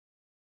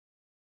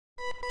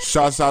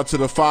Shouts out to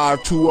the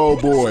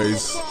 520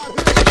 boys.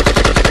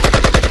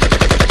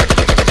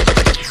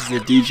 This is a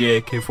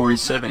DJ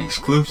AK47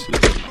 exclusive.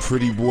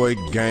 Pretty boy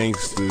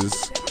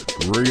gangsters,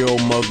 real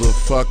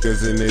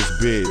motherfuckers in this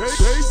bitch.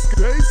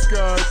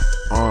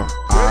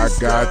 I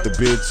got the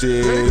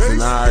bitches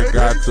and I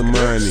got the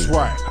money.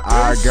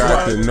 I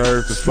got the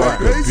nerve to fuck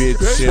a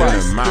bitch in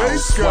the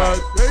mouth.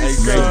 Hey,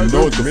 man, you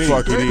know what the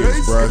fuck it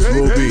is, bruh. It's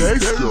Lil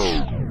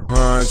B.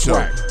 Hancho,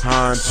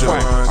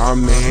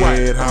 I'm the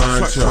head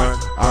honcho.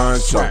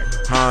 Hancho,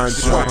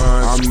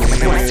 I'm the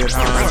head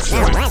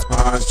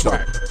honcho.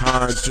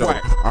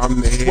 I'm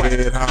the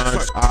head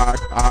honcho.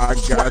 I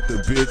got the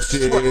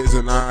bitches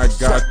and I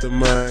got the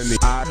money.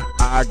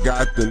 I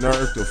got the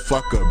nerve to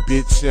fuck a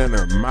bitch in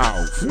her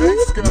mouth.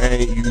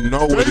 Man, you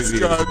know what it is,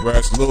 bruh.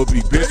 It's Lil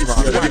B, bitch.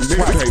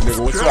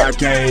 I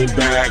came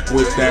back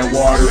with that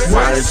water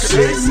fire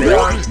shit,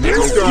 nigga.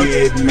 Niggas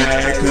get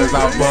mad cause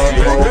I bug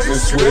holes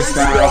and switched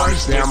out.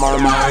 Damn,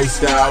 I'm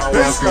iced out.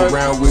 Fuck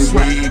around with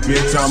me,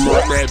 bitch. I'm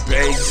on that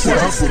base.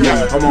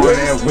 Yeah, I'm on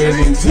that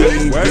winning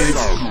team, bitch.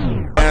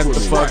 That's the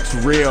fuck's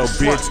real,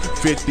 bitch.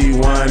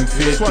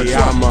 5150.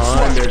 I'm a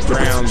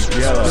underground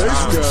killer.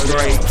 I'm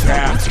straight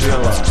cap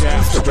killer.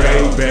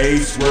 Straight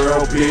bass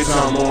world, bitch.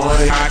 I'm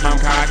on. I'm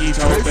cocky,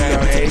 tote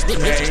that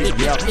AK.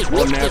 Yeah,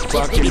 on that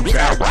fucking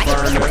back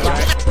burner.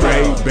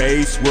 Straight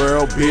bass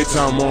world, bitch.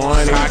 I'm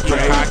on.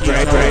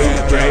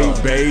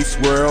 Straight bass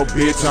world,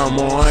 bitch. I'm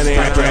on.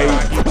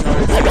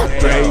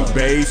 Straight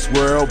bass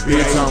world,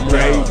 bitch. I'm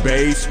straight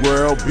bass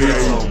world,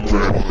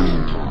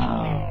 bitch.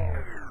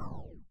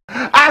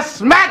 I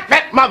smack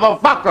that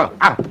motherfucker.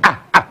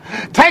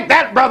 Take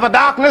that, Brother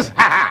Darkness.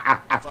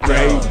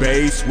 Straight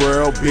bass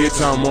world,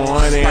 bitch, I'm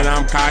on and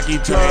I'm cocky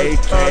to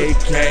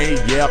AKK,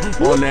 yeah,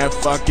 on that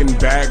fucking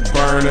back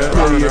burner.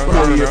 Pull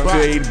your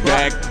fade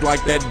back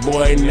like that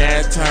boy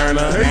Nat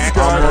Turner.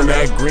 I'm on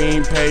that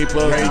green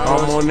paper,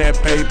 I'm on that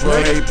paper.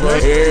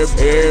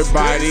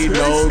 Everybody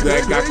knows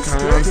that got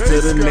cons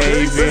to the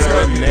Navy.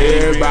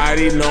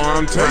 Everybody know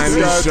I'm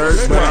tiny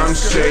shirt, but I'm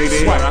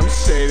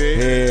shaded.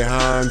 Head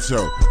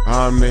honcho,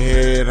 I'm the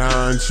head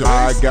honcho.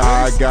 I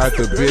got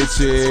the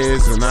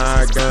bitches and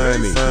I got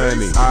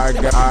honey. I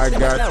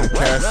got the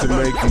cash to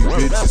make these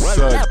bitches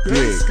suck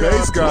dick.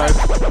 Bass God.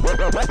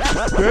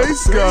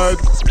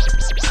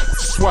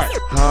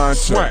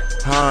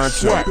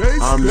 Hancho,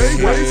 I'm the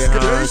head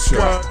honcho.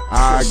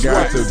 I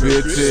got the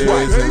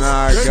bitches and I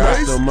got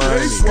the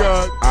money.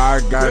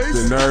 I got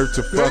the nerve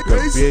to fuck a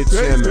bitch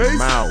in the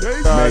mouth.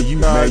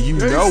 Man, you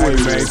know it,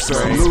 man.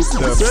 Salute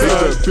the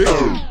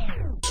big.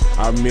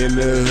 I'm in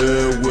the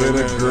hood with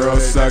a girl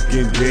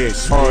sucking dick.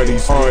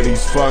 Parties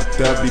fucked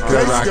up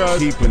because I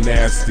keep a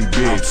nasty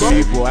bitch.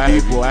 People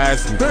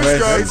asking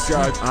questions.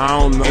 I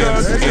don't know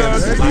the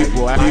answers.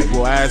 People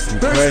asking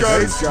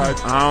questions.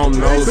 I don't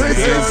know the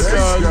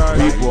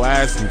answers. People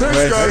asking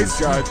questions.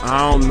 I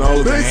don't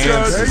know the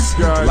answers.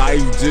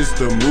 Life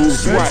just a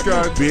movie.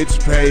 Bitch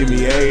pay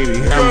me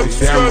 80.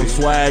 Damn,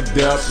 swagged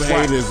up,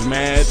 haters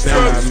mad.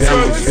 Damn,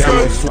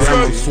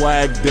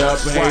 swagged up,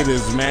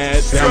 haters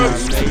mad.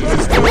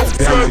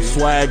 Damn,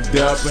 swagged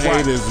up,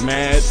 haters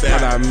mad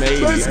that I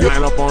made it.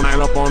 Line up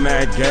on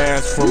that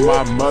gas from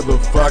my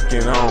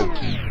motherfucking own.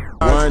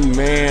 One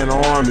man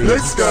army,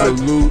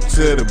 salute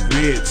to the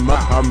bitch.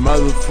 I'm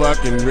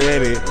motherfucking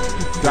ready,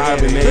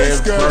 diving head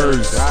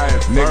first.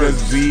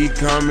 Niggas be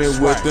coming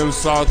with them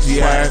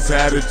salty ass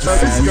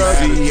attitudes. You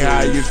see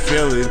how you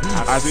feeling,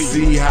 I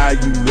see how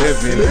you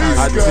living.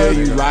 I tell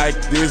you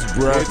like this,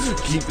 bruh,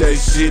 keep that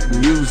shit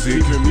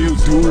music.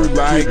 Do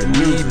like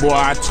me, boy,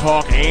 I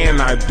talk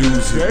and I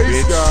do shit,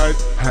 bitch.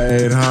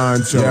 Head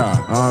honcho,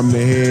 I'm the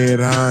head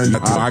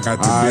honcho. I got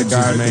the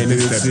bitches, man,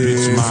 this that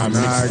bitch,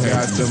 I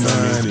got the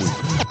money.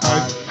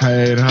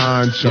 Head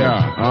honcho,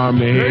 I'm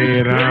the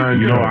head honcho.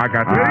 You know I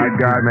got man,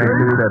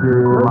 this that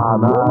bitch, I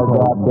got the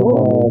money.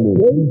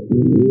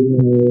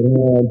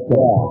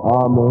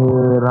 I'm the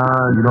head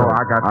honcho. You know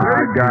I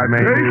got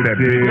man, this that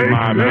bitch,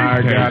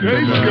 I got the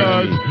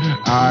money.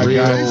 I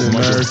got the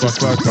nerve to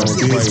fuck a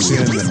bitch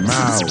in the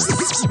mouth.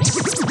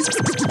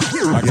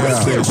 Like I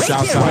said,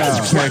 shouts out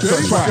to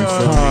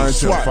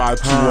Hancho,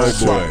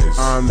 520 boys.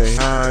 I'm the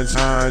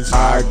Hancho. I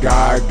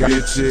got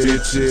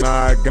bitches.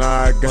 I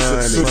got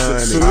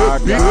money.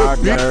 I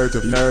got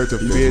nerve to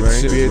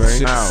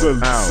bitch out.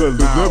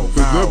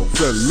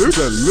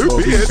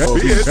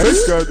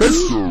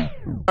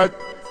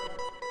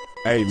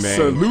 Hey man,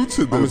 salute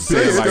to the I'ma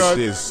say it like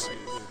this.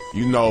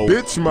 You know,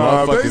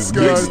 motherfuckers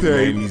getting it,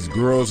 man. These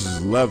girls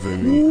is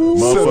loving me.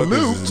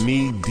 Motherfuckers is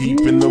knee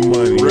deep in the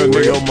money.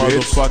 Real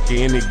motherfucker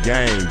in the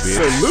game, bitch.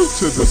 Salute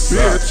to the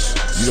bitch.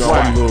 You know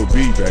I'm Lil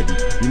B, baby.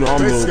 You know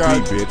I'm Lil B,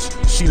 bitch.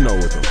 She know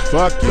what the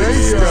fuck it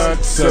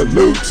is.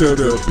 Salute to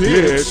the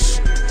bitch.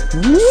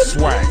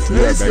 Swag,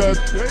 yeah, baby.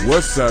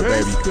 What's up,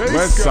 baby?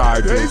 West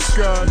side, bitch.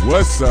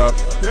 What's up?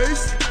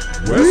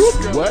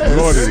 What?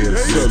 Lord it is.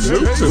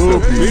 Salute to the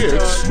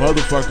bitch.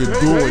 Motherfucker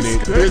doing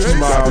it. Bitch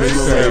mobbing,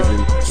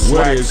 saving.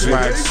 What is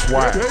swag,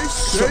 swag,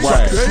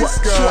 swag,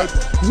 swag.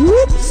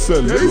 Whoop!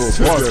 Salute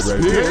to the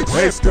bitch.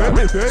 Hey, Scott.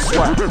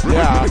 Swag.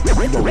 Yeah,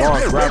 I'm the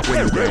wrong rapper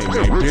in the game,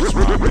 man. Bitch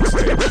mobbing,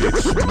 saving.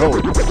 Bitch. No.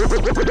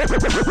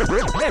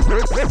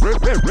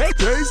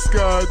 Hey,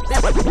 Scott.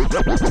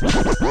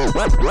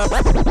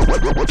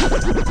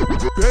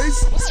 Bass,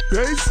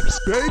 bass,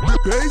 bass,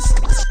 bass,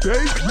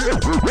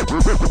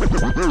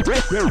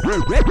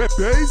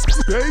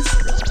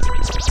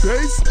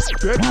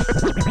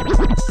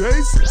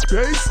 bass,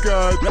 bass,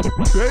 God,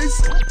 bass,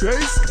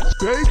 bass,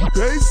 bass,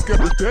 bass,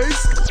 God, bass,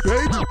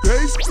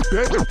 bass,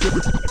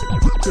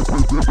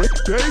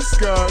 bass,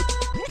 God.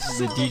 This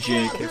is a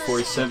DJ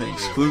AK47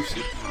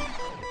 exclusive.